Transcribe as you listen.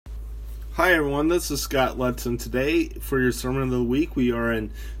Hi everyone, this is Scott Lutz, and today for your Sermon of the Week we are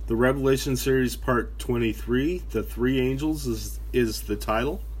in the Revelation series part 23. The Three Angels is the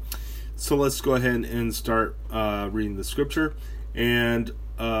title. So let's go ahead and start reading the scripture, and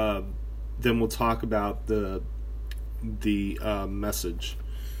then we'll talk about the message.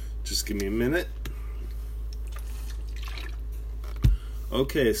 Just give me a minute.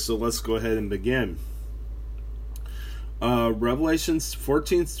 Okay, so let's go ahead and begin. Revelation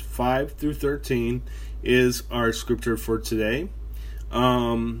 14:5 through 13 is our scripture for today.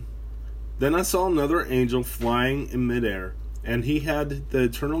 Then I saw another angel flying in midair, and he had the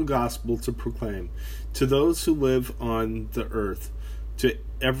eternal gospel to proclaim to those who live on the earth, to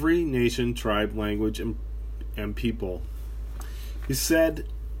every nation, tribe, language, and people. He said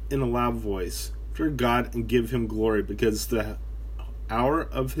in a loud voice, "Fear God and give him glory, because the hour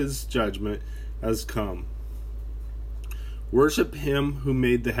of his judgment has come. Worship him who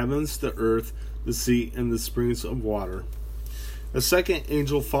made the heavens, the earth, the sea, and the springs of water." A second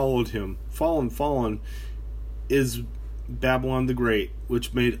angel followed him. "Fallen, fallen is Babylon the Great,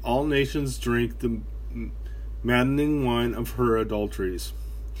 which made all nations drink the maddening wine of her adulteries."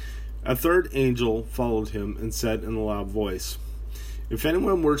 A third angel followed him and said in a loud voice, "If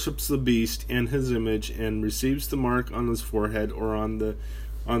anyone worships the beast and his image and receives the mark on his forehead or on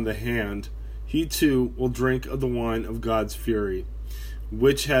the hand, he too will drink of the wine of God's fury,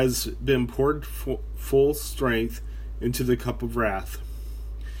 which has been poured full strength into the cup of wrath.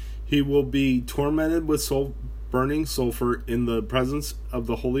 He will be tormented with burning sulfur in the presence of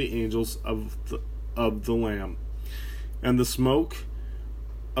the holy angels of the Lamb, and the smoke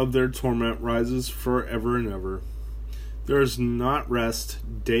of their torment rises forever and ever. There is not rest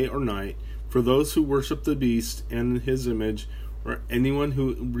day or night for those who worship the beast and his image, or anyone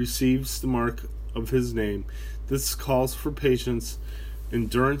who receives the mark of his name. This calls for patience,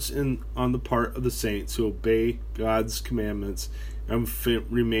 endurance on the part of the saints who obey God's commandments and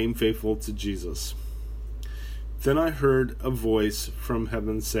remain faithful to Jesus." Then I heard a voice from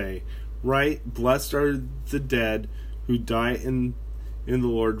heaven say, "Write, blessed are the dead who die in the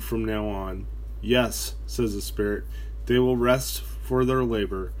Lord from now on. Yes," says the Spirit, "they will rest for their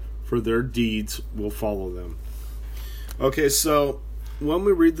labor, for their deeds will follow them." Okay, so when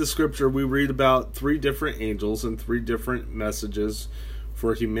we read the scripture, we read about three different angels and three different messages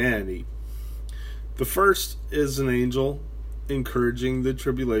for humanity. The first is an angel encouraging the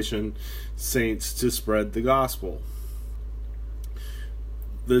tribulation saints to spread the gospel.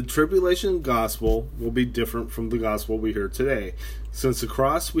 The tribulation gospel will be different from the gospel we hear today. Since the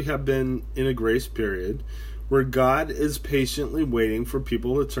cross, we have been in a grace period where God is patiently waiting for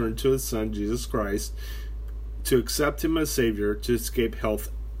people to turn to his Son, Jesus Christ, to accept him as Savior, to escape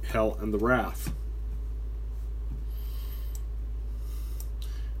hell, and the wrath.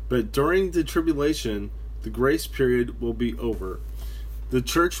 But during the tribulation, the grace period will be over. The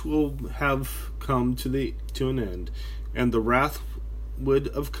church will have come to an end, and the wrath would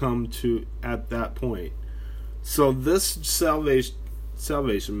have come to at that point. So this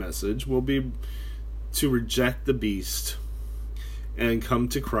salvation message will be to reject the beast and come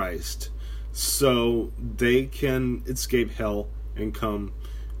to Christ, so they can escape hell and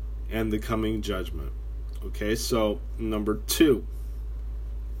the coming judgment. Okay, so number 2.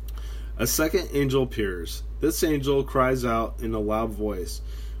 A second angel appears. This angel cries out in a loud voice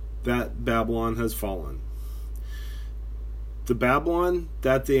that Babylon has fallen. The Babylon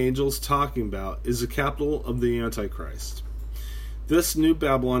that the angel is talking about is the capital of the Antichrist. This new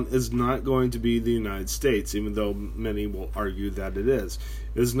Babylon is not going to be the United States, even though many will argue that it is.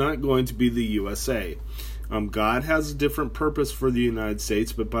 It is not going to be the USA. God has a different purpose for the United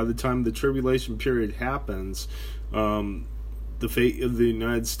States, but by the time the tribulation period happens, the fate of the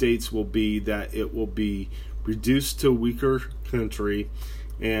United States will be that it will be reduced to a weaker country,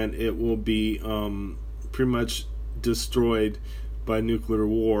 and it will be pretty much destroyed by nuclear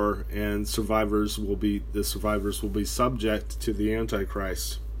war, and the survivors will be subject to the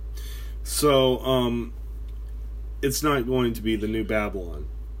Antichrist. So it's not going to be the new Babylon.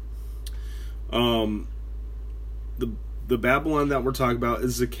 The Babylon that we're talking about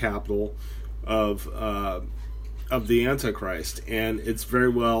is the capital of the Antichrist, and it's very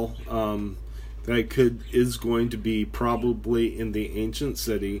well that is going to be probably in the ancient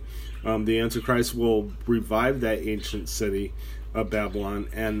city. The Antichrist will revive that ancient city of Babylon,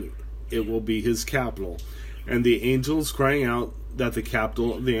 and it will be his capital. And the angels crying out that the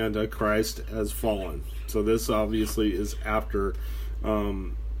capital of the Antichrist has fallen. So this obviously is after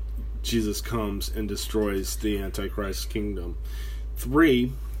Jesus comes and destroys the Antichrist kingdom.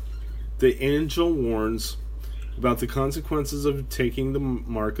 3, the angel warns about the consequences of taking the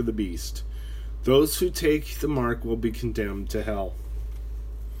mark of the beast. Those who take the mark will be condemned to hell.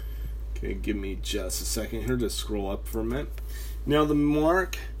 Okay, give me just a second here to scroll up for a minute. Now, the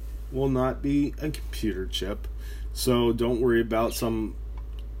mark will not be a computer chip, so don't worry about some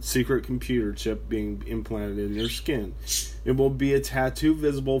secret computer chip being implanted in your skin. It will be a tattoo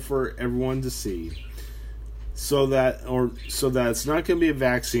visible for everyone to see, so that it's not going to be a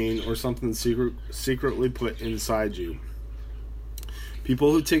vaccine or something secretly put inside you.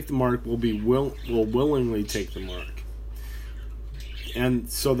 People who take the mark will willingly take the mark, and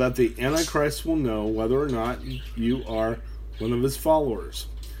so that the Antichrist will know whether or not you are one of his followers.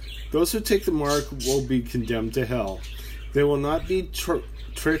 Those who take the mark will be condemned to hell. They will not be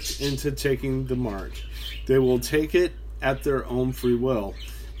tricked into taking the mark. They will take it at their own free will,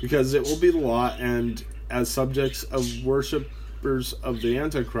 because it will be the law, and as subjects of worshippers of the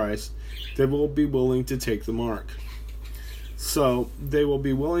Antichrist, they will be willing to take the mark. So they will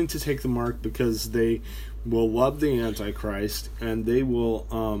be willing to take the mark because they will love the Antichrist, and they will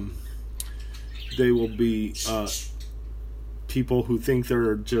be people who think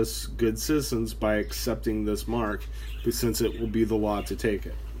they're just good citizens by accepting this mark, since it will be the law to take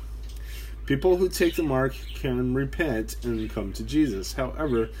it. People who take the mark can repent and come to Jesus.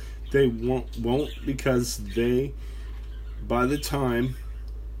 However, they won't because by the time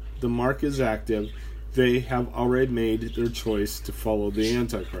the mark is active, they have already made their choice to follow the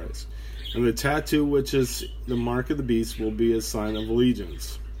Antichrist. And the tattoo, which is the mark of the beast, will be a sign of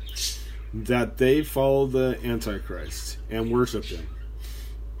allegiance, that they follow the Antichrist and worship him.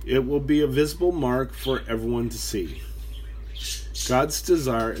 It will be a visible mark for everyone to see. God's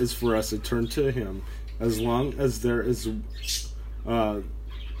desire is for us to turn to him. As long as there is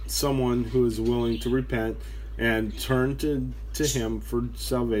someone who is willing to repent and turn to him for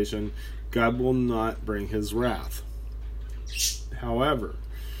salvation, God will not bring his wrath. However,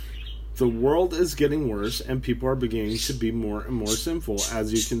 the world is getting worse, and people are beginning to be more and more sinful.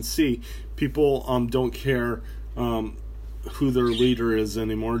 As you can see, people don't care who their leader is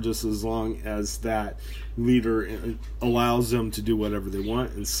anymore, just as long as that leader allows them to do whatever they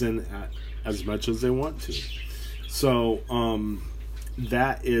want and sin as much as they want to. So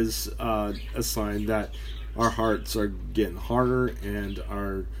that is a sign that our hearts are getting harder and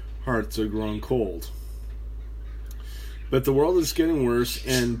our hearts are growing cold. But the world is getting worse,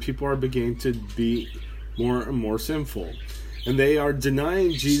 and people are beginning to be more and more sinful. And they are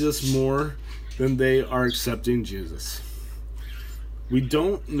denying Jesus more than they are accepting Jesus. We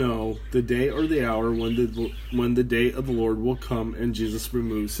don't know the day or the hour when the day of the Lord will come and Jesus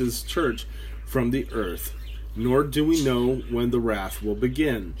removes his church from the earth. Nor do we know when the wrath will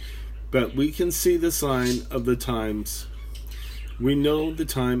begin. But we can see the sign of the times. We know the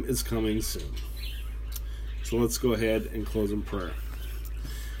time is coming soon. So let's go ahead and close in prayer.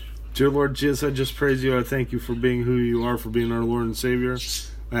 Dear Lord Jesus, I just praise you. I thank you for being who you are, for being our Lord and Savior.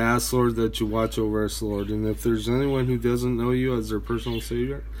 I ask, Lord, that you watch over us, Lord. And if there's anyone who doesn't know you as their personal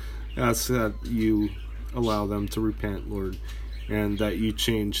Savior, I ask that you allow them to repent, Lord, and that you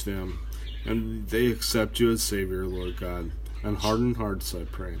change them, and they accept you as Savior, Lord God. And hardened hearts, I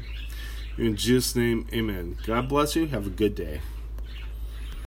pray. In Jesus' name, amen. God bless you. Have a good day.